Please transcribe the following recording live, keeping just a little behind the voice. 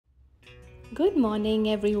Good morning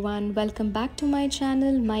everyone. Welcome back to my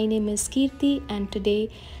channel. My name is Kirti and today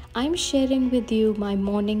I'm sharing with you my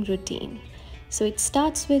morning routine. So it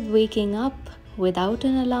starts with waking up without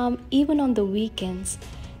an alarm even on the weekends.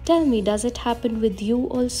 Tell me, does it happen with you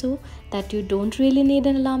also that you don't really need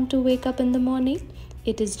an alarm to wake up in the morning?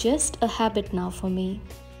 It is just a habit now for me.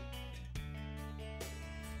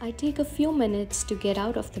 I take a few minutes to get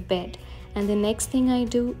out of the bed, and the next thing I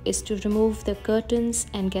do is to remove the curtains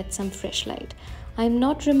and get some fresh light. I'm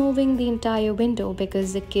not removing the entire window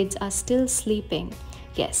because the kids are still sleeping.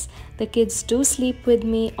 Yes, the kids do sleep with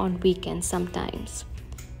me on weekends sometimes.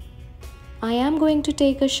 I am going to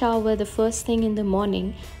take a shower the first thing in the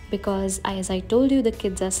morning because, as I told you, the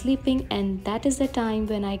kids are sleeping, and that is the time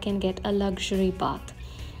when I can get a luxury bath.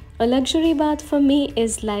 A luxury bath for me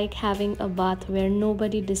is like having a bath where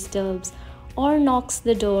nobody disturbs or knocks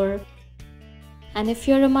the door. And if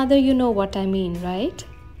you're a mother, you know what I mean, right?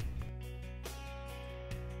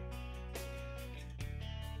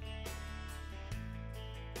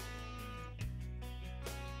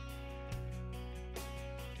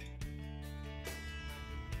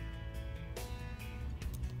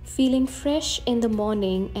 Feeling fresh in the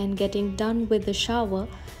morning and getting done with the shower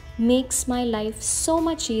makes my life so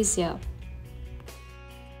much easier.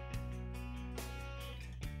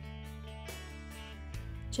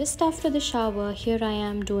 Just after the shower, here I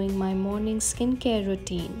am doing my morning skincare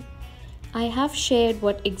routine. I have shared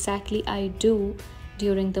what exactly I do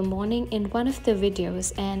during the morning in one of the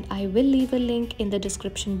videos, and I will leave a link in the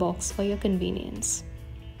description box for your convenience.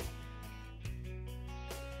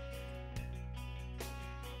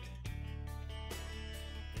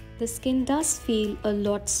 The skin does feel a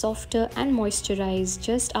lot softer and moisturized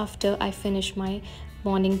just after I finish my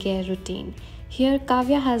morning care routine. Here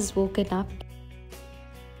Kavya has woken up.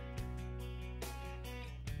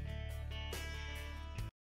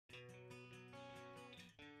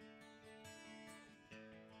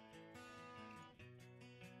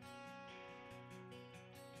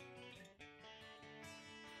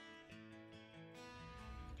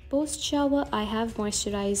 Post shower, I have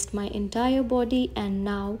moisturized my entire body, and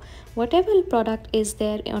now whatever product is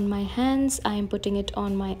there on my hands, I am putting it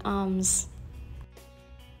on my arms.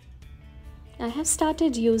 I have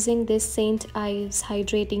started using this St. Ives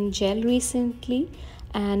hydrating gel recently,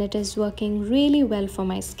 and it is working really well for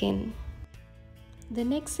my skin. The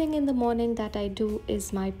next thing in the morning that I do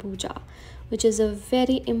is my puja, which is a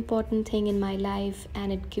very important thing in my life,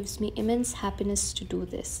 and it gives me immense happiness to do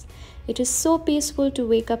this. It is so peaceful to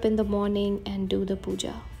wake up in the morning and do the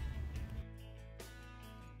puja.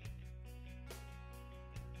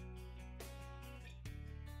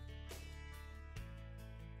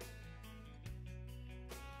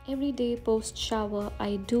 Every day post shower,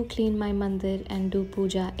 I do clean my mandir and do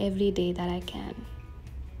puja every day that I can.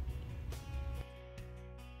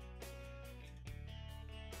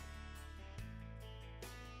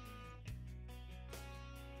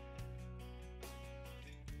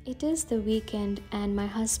 It is the weekend and my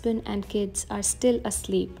husband and kids are still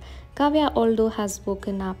asleep. Kavya although has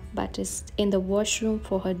woken up but is in the washroom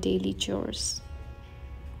for her daily chores.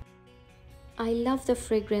 I love the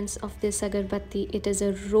fragrance of this agarbatti. It is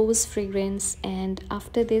a rose fragrance, and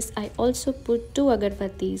after this I also put two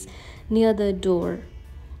agarbattis near the door.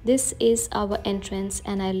 This is our entrance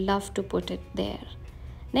and I love to put it there.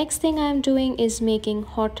 Next thing I am doing is making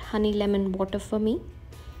hot honey lemon water for me,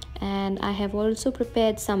 and I have also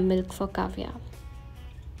prepared some milk for Kavya.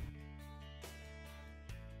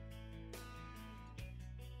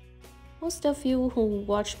 Most of you who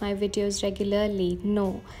watch my videos regularly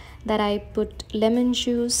know that I put lemon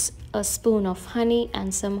juice, a spoon of honey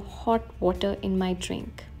and some hot water in my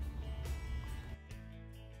drink.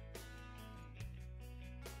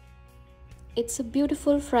 It's a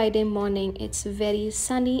beautiful Friday morning. It's very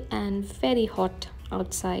sunny and very hot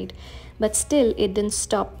outside, but still it didn't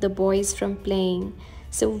stop the boys from playing.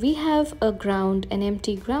 So we have an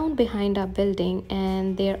empty ground behind our building,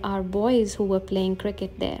 and there are boys who were playing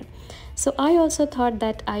cricket there. So I also thought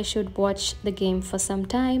that I should watch the game for some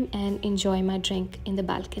time and enjoy my drink in the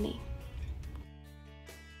balcony.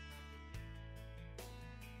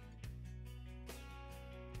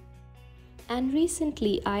 And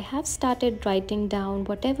recently, I have started writing down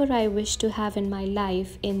whatever I wish to have in my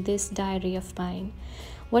life in this diary of mine.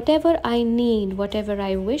 Whatever I need, whatever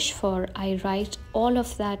I wish for, I write all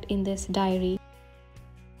of that in this diary.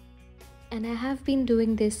 And I have been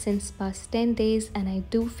doing this since past 10 days, and I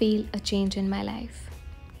do feel a change in my life.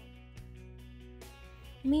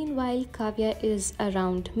 Meanwhile, Kavya is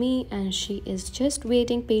around me and she is just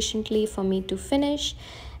waiting patiently for me to finish,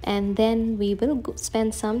 and then we will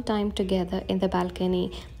spend some time together in the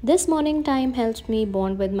balcony. This morning time helps me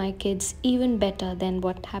bond with my kids even better than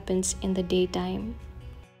what happens in the daytime.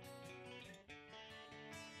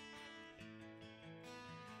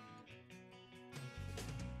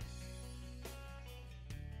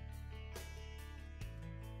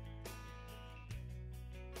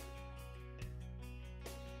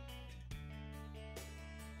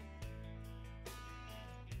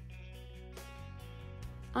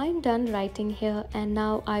 I'm done writing here, and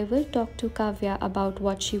now I will talk to Kavya about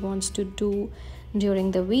what she wants to do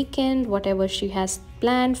during the weekend, whatever she has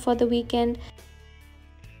planned for the weekend.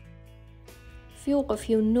 Few of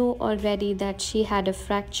you know already that she had a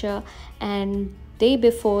fracture, and day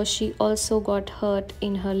before she also got hurt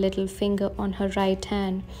in her little finger on her right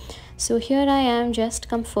hand. So here I am just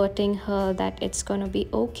comforting her that it's gonna be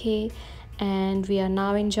okay, and we are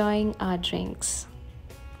now enjoying our drinks.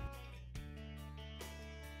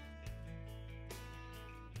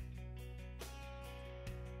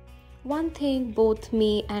 One thing both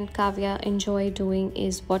me and Kavya enjoy doing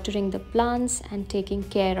is watering the plants and taking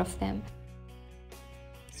care of them.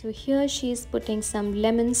 So here she is putting some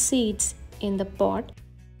lemon seeds in the pot.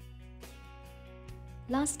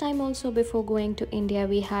 Last time also, before going to India,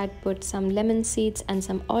 we had put some lemon seeds and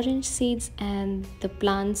some orange seeds, and the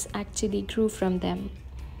plants actually grew from them.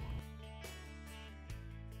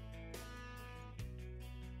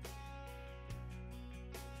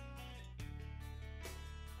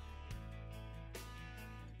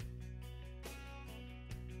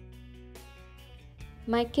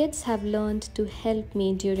 My kids have learned to help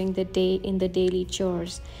me during the day in the daily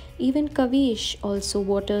chores. Even Kavish also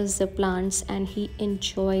waters the plants, and he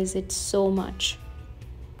enjoys it so much.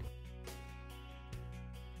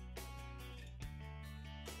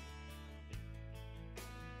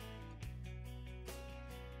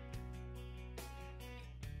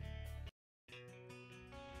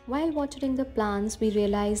 While watering the plants, we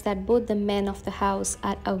realized that both the men of the house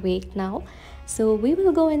are awake now. So we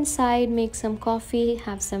will go inside, make some coffee,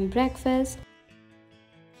 have some breakfast.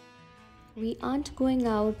 We aren't going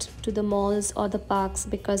out to the malls or the parks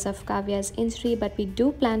because of Kavya's injury, but we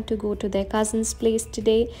do plan to go to their cousin's place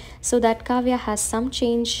today so that Kavya has some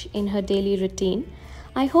change in her daily routine.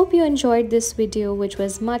 I hope you enjoyed this video, which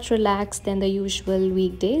was much relaxed than the usual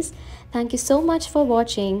weekdays. Thank you so much for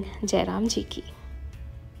watching. Jai Ram Ji Ki.